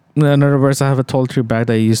in other words, I have a toiletry bag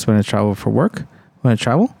that I use when I travel for work. When I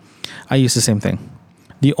travel, I use the same thing.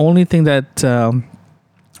 The only thing that I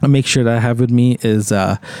make sure that I have with me is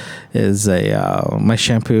my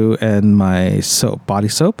shampoo and my body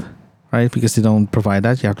soap, right? Because they don't provide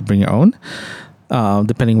that, you have to bring your own,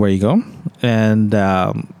 depending where you go. And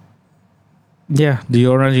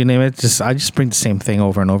deodorant, you name it. I just bring the same thing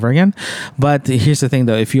over and over again. But here's the thing,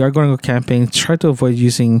 though: if you are going to go camping, try to avoid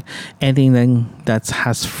using anything that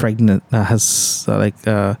has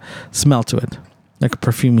smell to it, like a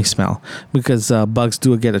perfumey smell, because bugs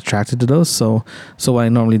do get attracted to those. So what I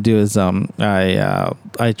normally do is I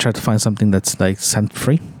try to find something that's like scent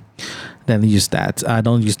free. Then use that. I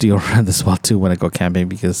don't use deodorant as well too when I go camping,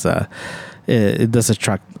 because it does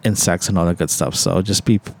attract insects and all that good stuff. So just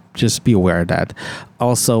be aware of that.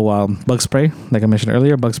 Also, bug spray, like I mentioned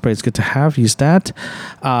earlier, bug spray is good to have. Use that.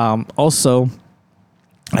 Also,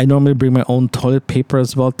 I normally bring my own toilet paper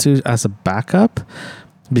as well too, as a backup,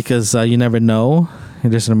 because you never know. If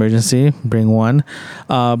there's an emergency, bring one.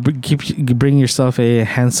 Bring yourself a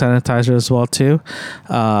hand sanitizer as well too.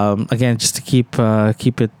 Again, just to keep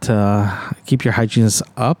your hygiene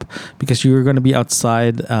up, because you're going to be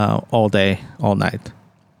outside all day, all night,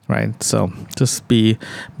 right? So just be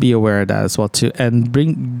aware of that as well too. And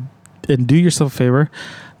do yourself a favor.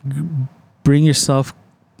 Bring yourself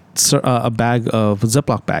a bag of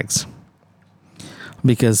Ziploc bags.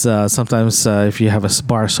 Because sometimes if you have a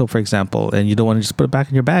bar of soap, for example, and you don't want to just put it back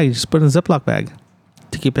in your bag, you just put it in a Ziploc bag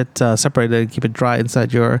to keep it separated and keep it dry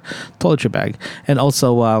inside your toiletry bag. And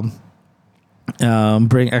also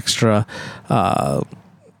bring extra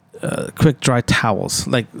quick dry towels.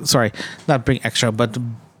 Not bring extra, but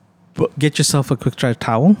get yourself a quick dry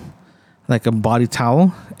towel, like a body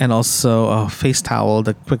towel, and also a face towel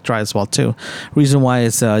that quick dry as well too. Reason why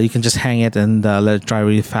is you can just hang it and let it dry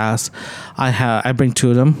really fast. I bring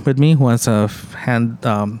 2 of them with me. One's a hand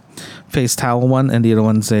face towel one, and the other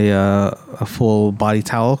one's a full body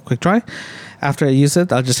towel quick dry. After I use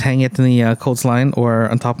it, I'll just hang it in the clothesline or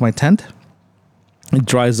on top of my tent. It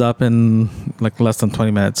dries up in like less than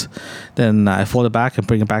 20 minutes. Then I fold it back and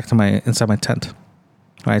bring it back to inside my tent.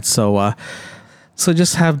 Right, so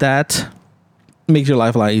just have that. Makes your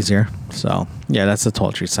life a lot easier. So yeah, that's the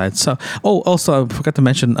toiletry side. So also I forgot to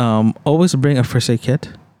mention, always bring a first aid kit.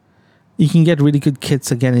 You can get really good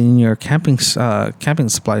kits again in your camping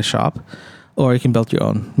supply shop, or you can build your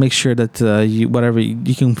own. Make sure that you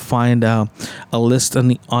can find a list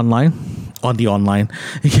online.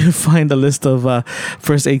 You can find a list of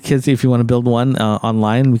first aid kits if you want to build one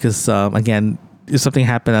online, because again, if something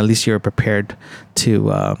happened, at least you're prepared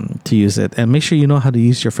to use it. And make sure you know how to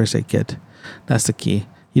use your first aid kit. That's the key.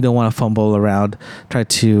 You don't want to fumble around, try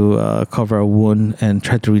to cover a wound, and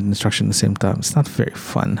try to read instruction at the same time. It's not very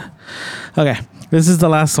fun. Okay, this is the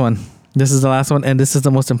last one. And this is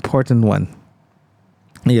the most important one.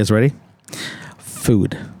 You guys ready?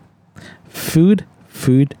 Food.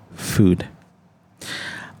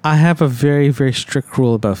 I have a very, very strict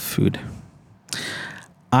rule about food.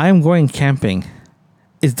 I'm going camping.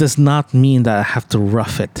 It does not mean that I have to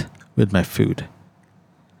rough it with my food.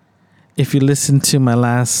 If you listen to my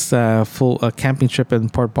last full camping trip in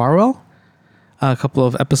Port Barwell a couple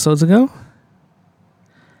of episodes ago,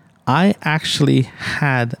 I actually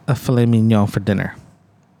had a filet mignon for dinner.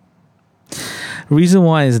 Reason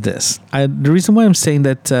why is this. The reason why I'm saying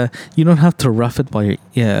that you don't have to rough it while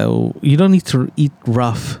you don't need to eat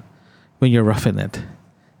rough when you're roughing it.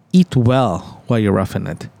 Eat well while you're roughing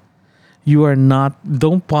it.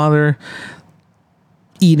 Don't bother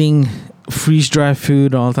eating freeze-dried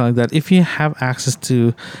food or all like that. If you have access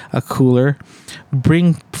to a cooler,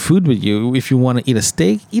 bring food with you. If you want to eat a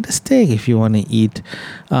steak, eat a steak. If you want to eat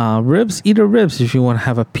ribs, eat a ribs. If you want to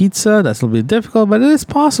have a pizza, that's a little bit difficult, but it is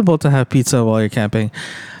possible to have pizza while you're camping.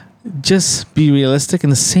 Just be realistic.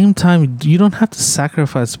 And at the same time, you don't have to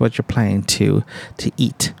sacrifice what you're planning to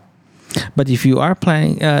eat. But if you are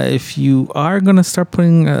planning, if you are going to start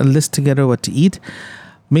putting a list together what to eat,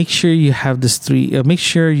 make sure you have this make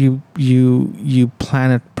sure you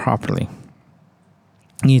plan it properly.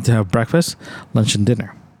 You need to have breakfast, lunch, and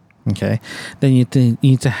dinner. Okay. Then you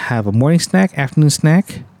need to have a morning snack, afternoon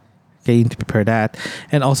snack. Okay, you need to prepare that,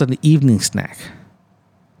 and also the evening snack.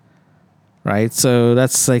 Right. So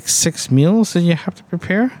that's like 6 meals that you have to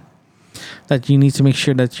prepare. That you need to make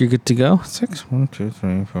sure that you're good to go. 6. 1, 2,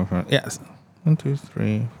 3, 4, 5. Yes. 1, 2,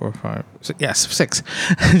 3, 4, 5. 6. Yes, 6.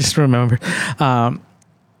 Just remember.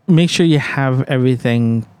 Make sure you have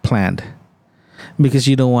everything planned, because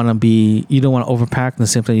you don't want to overpack, and the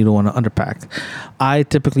same time you don't want to underpack. I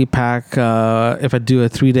typically pack if I do a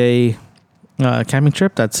 3-day camping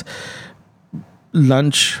trip. That's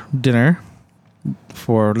lunch, dinner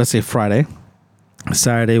for, let's say, Friday.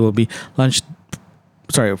 Saturday will be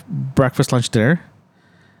breakfast, lunch, dinner,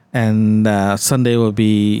 and Sunday will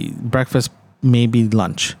be breakfast, maybe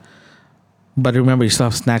lunch. But remember, you still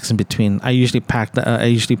have snacks in between. I usually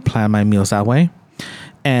plan my meals that way,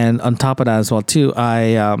 and on top of that as well too,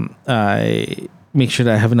 I make sure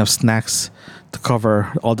that I have enough snacks to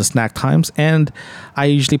cover all the snack times, and I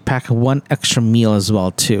usually pack one extra meal as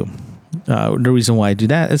well too. The reason why I do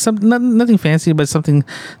that is nothing fancy, but something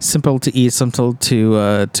simple to eat, simple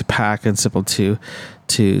to pack, and simple to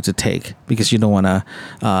take, because you don't want to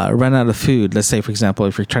run out of food. Let's say, for example,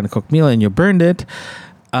 if you're trying to cook meal and you burned it,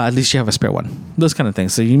 at least you have a spare one. Those kind of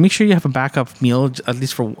things. So you make sure you have a backup meal, at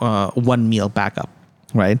least for one meal backup,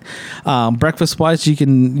 right? Breakfast wise,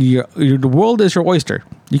 the world is your oyster.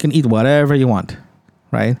 You can eat whatever you want,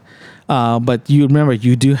 right? But you remember,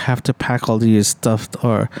 you do have to pack all your stuff,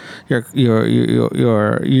 or your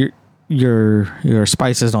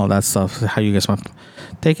spices and all that stuff. How you guys want to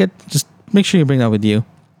take it? Just make sure you bring that with you.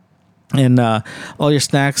 And all your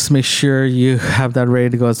snacks, make sure you have that ready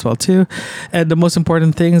to go as well too. And the most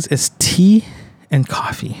important things is tea and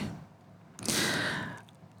coffee.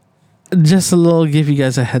 Just give you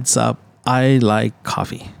guys a heads up. I like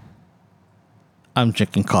coffee. I'm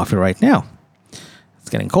drinking coffee right now. It's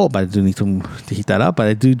getting cold, but I do need to heat that up. But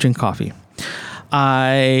I do drink coffee.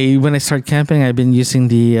 When I started camping, I've been using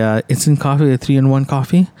the instant coffee, the 3-in-1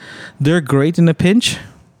 coffee. They're great in a pinch.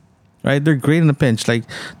 Right, they're great in a pinch. Like,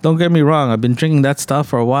 don't get me wrong, I've been drinking that stuff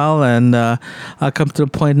for a while, and I've come to the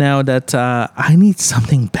point now that I need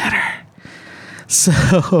something better.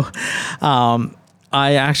 So,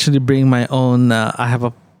 I actually bring my own. I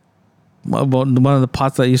have one of the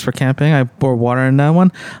pots that I use for camping. I pour water in that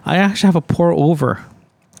one. I actually have a pour over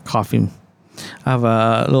coffee. I have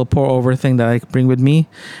a little pour over thing that I bring with me,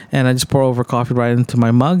 and I just pour over coffee right into my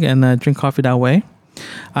mug and drink coffee that way.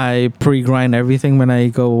 I pre-grind everything when I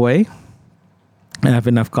go away. I have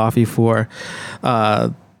enough coffee for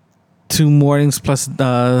 2 mornings plus.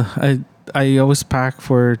 I always pack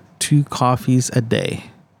for 2 coffees a day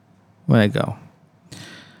when I go,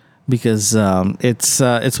 because it's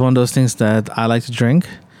one of those things that I like to drink.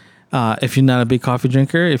 If you're not a big coffee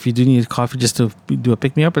drinker, if you do need coffee just to do a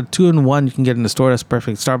pick-me-up, a 2-in-1 you can get in the store. That's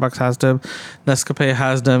perfect. Starbucks has them. Nescafe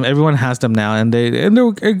has them. Everyone has them now, and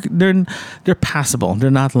they're passable. They're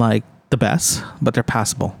not like the best, but they're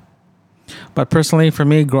passable. But personally, for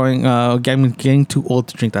me, getting too old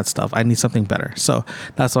to drink that stuff. I need something better. So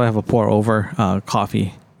that's why I have a pour-over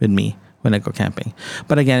coffee with me when I go camping.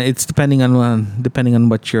 But again, it's depending on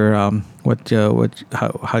what your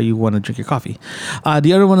how you want to drink your coffee.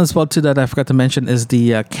 The other one as well too that I forgot to mention is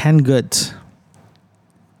the canned goods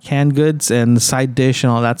and side dish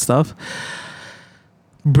and all that stuff.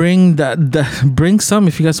 Bring some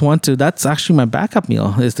if you guys want to. That's actually my backup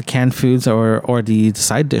meal, is the canned foods or the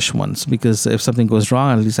side dish ones, because if something goes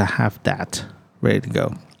wrong, at least I have that ready to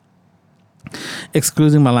go.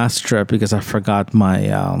 excluding my last trip because I forgot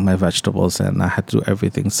my vegetables and I had to do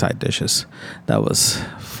everything side dishes. That was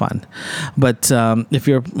fun. But if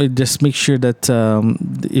you're just make sure that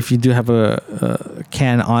if you do have a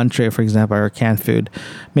can entree, for example, or canned food,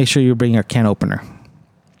 make sure you bring your can opener.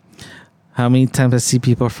 How many times I see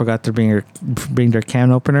people forgot to bring their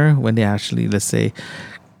can opener when they actually, let's say,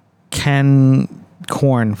 can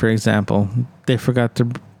corn, for example, they forgot to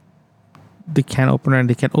the can opener and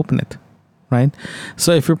they can't open it, right?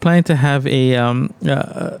 So if you're planning to have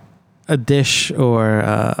a dish or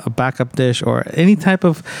a backup dish or any type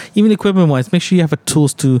of, even equipment wise, make sure you have a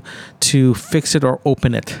tools to fix it or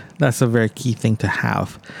open it. That's a very key thing to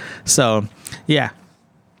have. So yeah.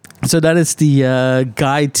 So that is the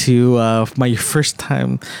guide to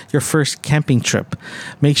your first camping trip.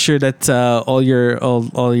 Make sure that all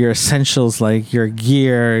your essentials like your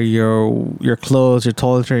gear, your clothes, your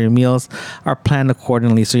toiletry, your meals are planned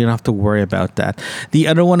accordingly, so you don't have to worry about that. The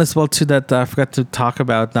other one as well too that I forgot to talk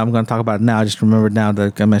about. I'm going to talk about now. I just remembered now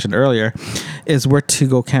that I mentioned earlier, is where to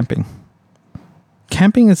go camping.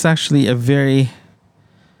 Camping is actually a very,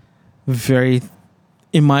 very,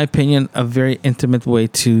 in my opinion, a very intimate way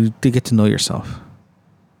to get to know yourself,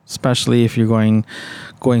 especially if you're going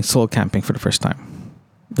solo camping for the first time.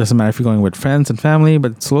 Doesn't matter if you're going with friends and family,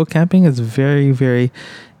 but solo camping is very, very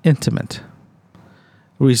intimate.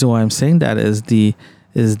 The reason why I'm saying that is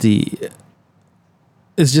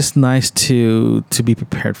it's just nice to be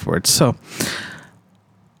prepared for it. So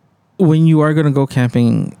when you are going to go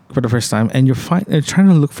camping for the first time and you're trying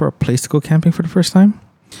to look for a place to go camping for the first time,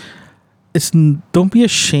 don't be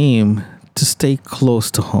ashamed to stay close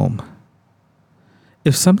to home.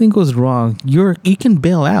 If something goes wrong, you can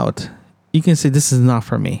bail out. You can say, this is not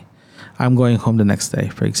for me. I'm going home the next day,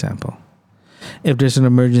 for example. If there's an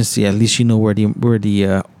emergency, at least you know where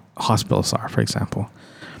the hospitals are, for example.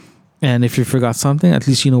 And if you forgot something, at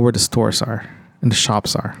least you know where the stores are and the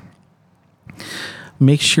shops are.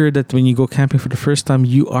 Make sure that when you go camping for the first time,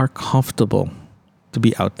 you are comfortable to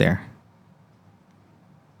be out there.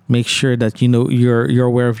 Make sure that you know you're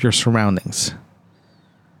aware of your surroundings,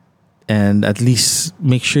 and at least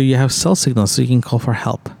make sure you have cell signals so you can call for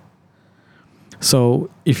help. So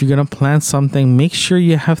if you're gonna plan something, make sure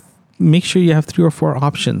you have 3 or 4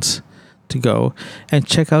 options to go and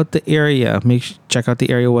check out the area. Check out the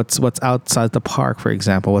area. What's outside the park, for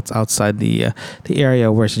example. What's outside the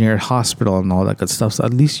area where's near a hospital and all that good stuff. So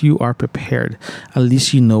at least you are prepared. At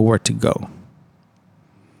least you know where to go.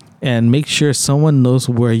 And make sure someone knows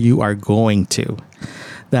where you are going to.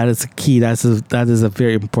 That is the key. That is a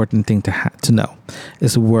very important thing to know,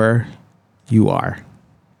 is where you are.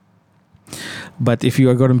 But if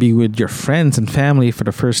you are going to be with your friends and family for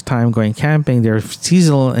the first time going camping, they're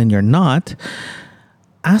seasonal and you're not,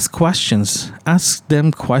 ask questions. Ask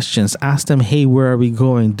them questions. Ask them, hey, where are we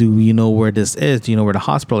going? Do you know where this is? Do you know where the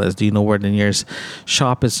hospital is? Do you know where the nearest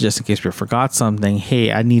shop is, just in case we forgot something?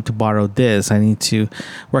 Hey, I need to borrow this.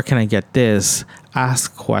 Where can I get this?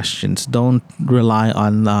 Ask questions. Don't rely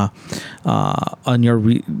on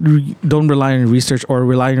don't rely on research, or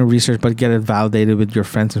rely on your research, but get it validated with your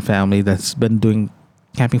friends and family that's been doing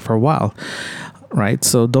camping for a while, right?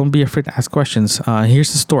 So don't be afraid to ask questions.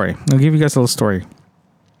 Here's the story. I'll give you guys a little story.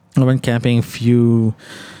 I went camping a few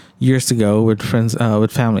years ago with friends, and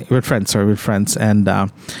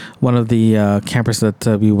one of the campers that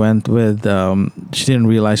we went with, she didn't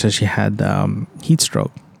realize that she had heat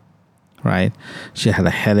stroke. Right? She had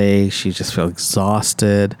a headache. She just felt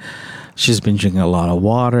exhausted. She's been drinking a lot of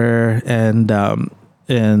water, and I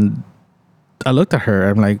looked at her.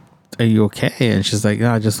 I'm like, "Are you okay?" And she's like,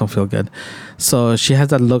 "No, I just don't feel good." So she has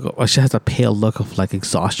that look. She has a pale look of like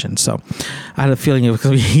exhaustion. So I had a feeling it was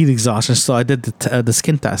because we heat exhaustion. So I did the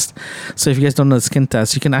skin test. So if you guys don't know the skin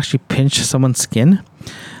test, you can actually pinch someone's skin.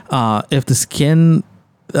 If the skin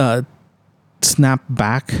snap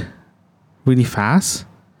back really fast,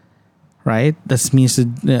 right? This means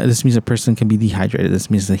a person can be dehydrated.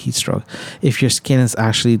 This means a heat stroke. If your skin is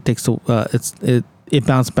actually it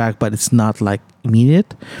bounced back, but it's not like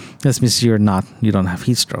immediate, this means you don't have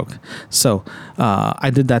heat stroke. So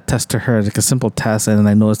I did that test to her, like a simple test, and then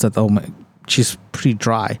I noticed that she's pretty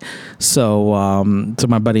dry. So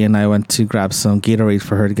my buddy and I went to grab some Gatorade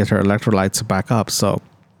for her to get her electrolytes back up. So,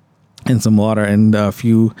 and some water, and a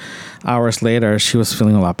few hours later she was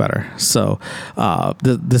feeling a lot better. So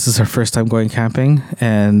this is her first time going camping,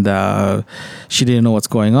 and she didn't know what's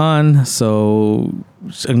going on. So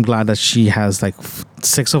I'm glad that she has like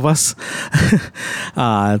 6 of us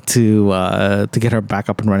to get her back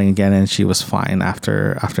up and running again, and she was fine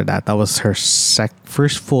after that. That was her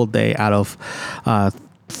first full day out of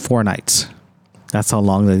 4 nights. That's how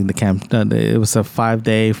long the camp. It was a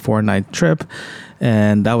 5-day, 4-night trip,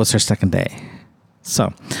 and that was her second day.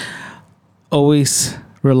 So always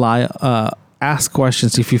rely. Ask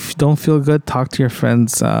questions. If you don't feel good, talk to your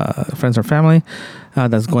friends or family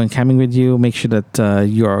that's going camping with you. Make sure that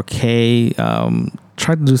you're okay.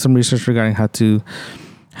 Try to do some research regarding how to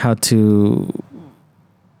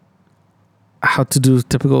do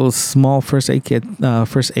typical small first aid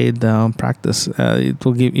practice. It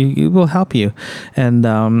will help you, and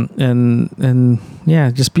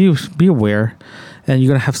yeah, just be aware, and you're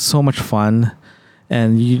gonna have so much fun,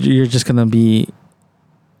 and you're gonna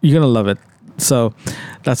love it. So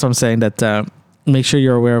that's what I'm saying, that make sure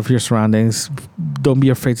you're aware of your surroundings. Don't be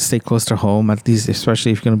afraid to stay close to home, at least,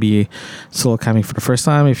 especially if you're going to be solo camping for the first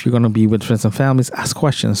time. If you're going to be with friends and families, ask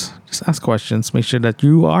questions. Just ask questions. Make sure that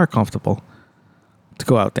you are comfortable to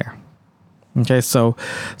go out there. Okay, so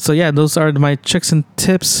yeah, those are my tricks and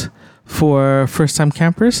tips for first time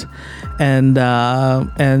campers, and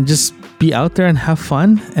just be out there and have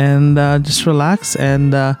fun, and just relax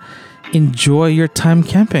and enjoy your time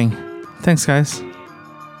camping. Thanks, guys.